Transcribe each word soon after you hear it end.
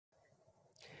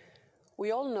We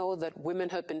all know that women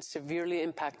have been severely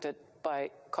impacted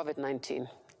by COVID-19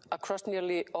 across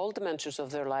nearly all dimensions of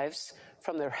their lives,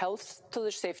 from their health to their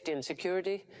safety and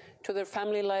security, to their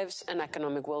family lives and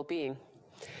economic well-being.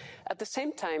 At the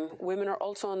same time, women are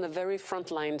also on the very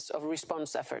front lines of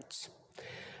response efforts.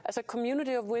 As a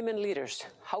community of women leaders,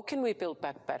 how can we build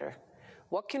back better?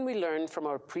 What can we learn from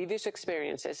our previous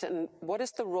experiences, and what is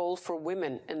the role for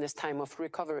women in this time of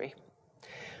recovery?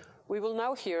 We will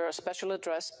now hear a special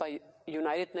address by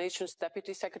United Nations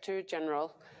Deputy Secretary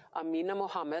General Amina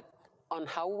Mohammed on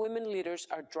how women leaders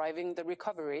are driving the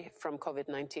recovery from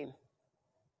COVID-19.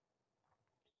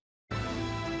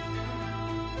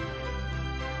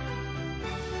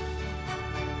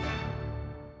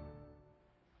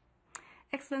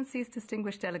 Excellencies,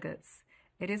 distinguished delegates,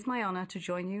 it is my honor to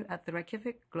join you at the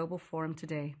Reykjavík Global Forum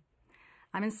today.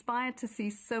 I'm inspired to see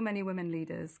so many women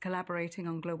leaders collaborating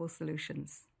on global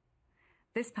solutions.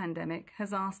 This pandemic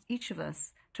has asked each of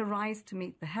us to rise to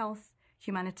meet the health,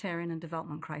 humanitarian and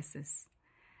development crisis,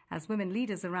 as women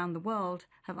leaders around the world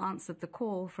have answered the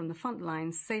call from the front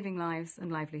lines, saving lives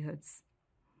and livelihoods.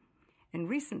 In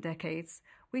recent decades,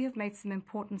 we have made some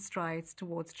important strides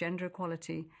towards gender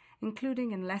equality,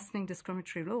 including in lessening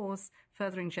discriminatory laws,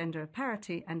 furthering gender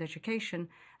parity and education,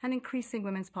 and increasing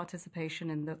women's participation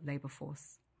in the labour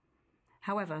force.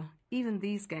 However, even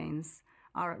these gains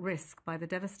are at risk by the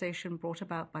devastation brought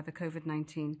about by the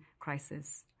COVID-19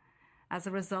 crisis. As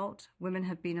a result, women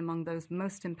have been among those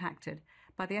most impacted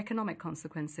by the economic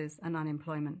consequences and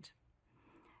unemployment.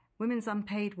 Women's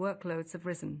unpaid workloads have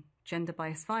risen,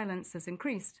 gender-based violence has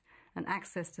increased, and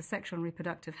access to sexual and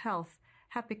reproductive health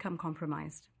have become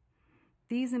compromised.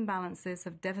 These imbalances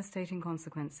have devastating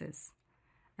consequences.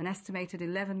 An estimated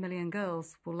 11 million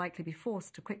girls will likely be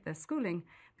forced to quit their schooling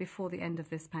before the end of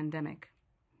this pandemic.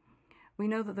 We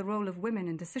know that the role of women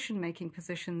in decision-making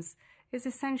positions is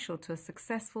essential to a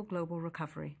successful global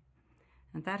recovery.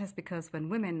 And that is because when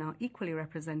women are equally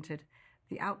represented,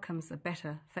 the outcomes are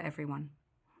better for everyone.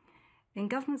 In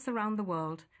governments around the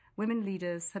world, women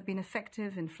leaders have been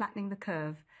effective in flattening the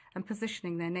curve and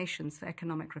positioning their nations for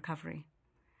economic recovery.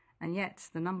 And yet,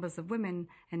 the numbers of women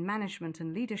in management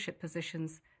and leadership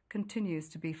positions continues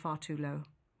to be far too low.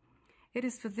 It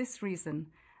is for this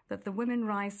reason that the Women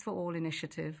Rise for All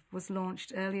initiative was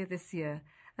launched earlier this year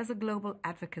as a global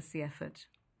advocacy effort.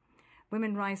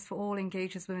 Women Rise for All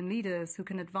engages women leaders who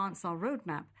can advance our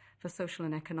roadmap for social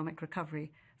and economic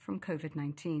recovery from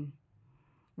COVID-19.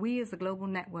 We, as a global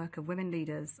network of women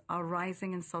leaders, are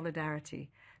rising in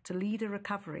solidarity to lead a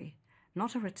recovery,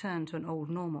 not a return to an old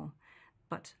normal,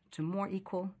 but to more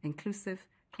equal, inclusive,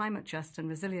 climate-just and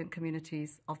resilient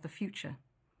communities of the future.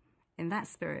 In that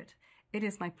spirit, it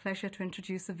is my pleasure to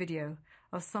introduce a video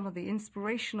of some of the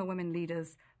inspirational women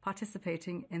leaders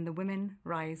participating in the Women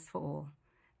Rise for All.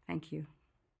 Thank you.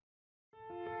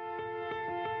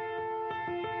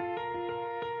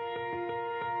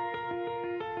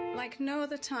 Like no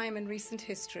other time in recent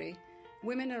history,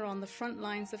 women are on the front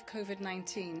lines of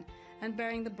COVID-19 and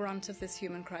bearing the brunt of this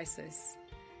human crisis.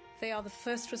 They are the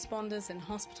first responders in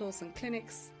hospitals and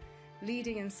clinics,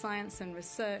 leading in science and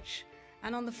research,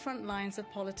 and on the front lines of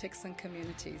politics and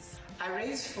communities. I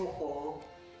Rise for All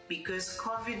because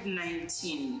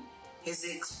COVID-19 has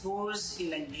exposed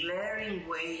in a glaring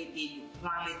way the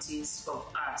inequalities of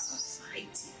our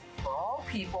society. For all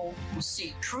people who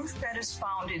seek truth that is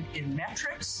founded in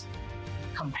metrics,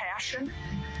 compassion,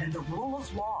 and the rule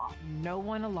of law. No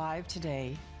one alive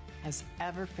today has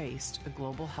ever faced a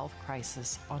global health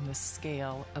crisis on the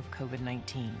scale of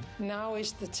COVID-19. Now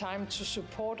is the time to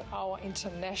support our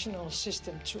international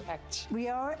system to act. We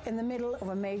are in the middle of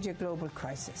a major global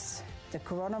crisis. The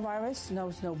coronavirus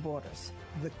knows no borders.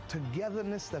 The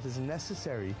togetherness that is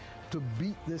necessary to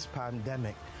beat this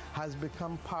pandemic has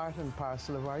become part and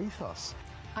parcel of our ethos.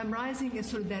 I'm rising in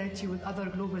solidarity with other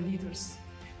global leaders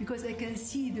because I can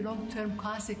see the long-term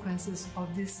consequences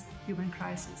of this human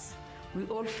crisis. We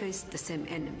all face the same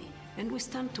enemy, and we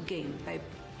stand to gain by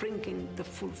bringing the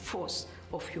full force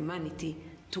of humanity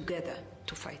together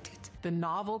to fight it. The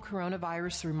novel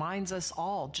coronavirus reminds us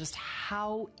all just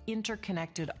how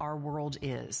interconnected our world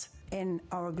is. In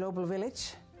our global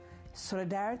village,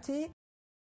 solidarity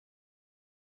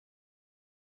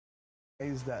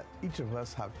is that each of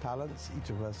us have talents, each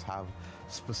of us have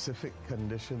specific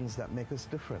conditions that make us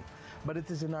different. But it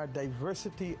is in our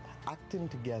diversity, acting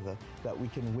together, that we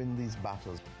can win these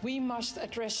battles. We must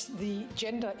address the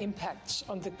gender impacts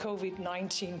on the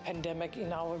COVID-19 pandemic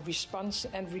in our response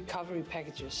and recovery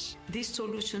packages. These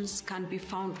solutions can be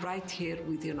found right here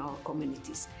within our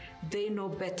communities. They know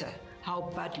better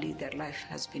how badly their life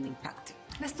has been impacted.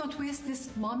 Let's not waste this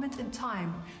moment in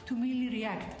time to really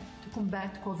react to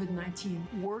combat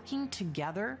COVID-19. Working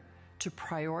together to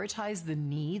prioritize the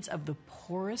needs of the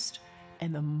poorest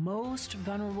and the most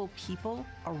vulnerable people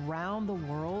around the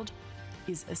world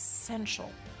is essential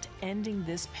to ending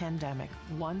this pandemic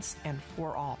once and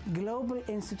for all. Global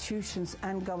institutions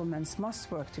and governments must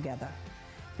work together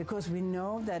because we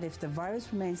know that if the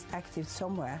virus remains active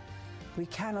somewhere, we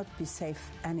cannot be safe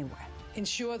anywhere.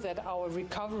 Ensure that our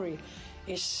recovery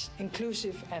is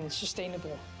inclusive and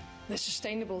sustainable. The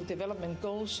Sustainable Development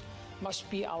Goals must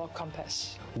be our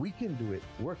compass. We can do it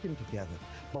working together,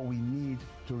 but we need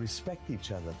to respect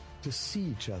each other, to see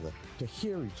each other, to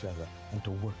hear each other, and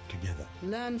to work together.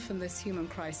 Learn from this human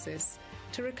crisis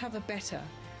to recover better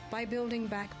by building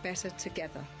back better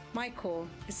together. My call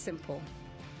is simple.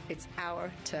 It's our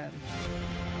turn.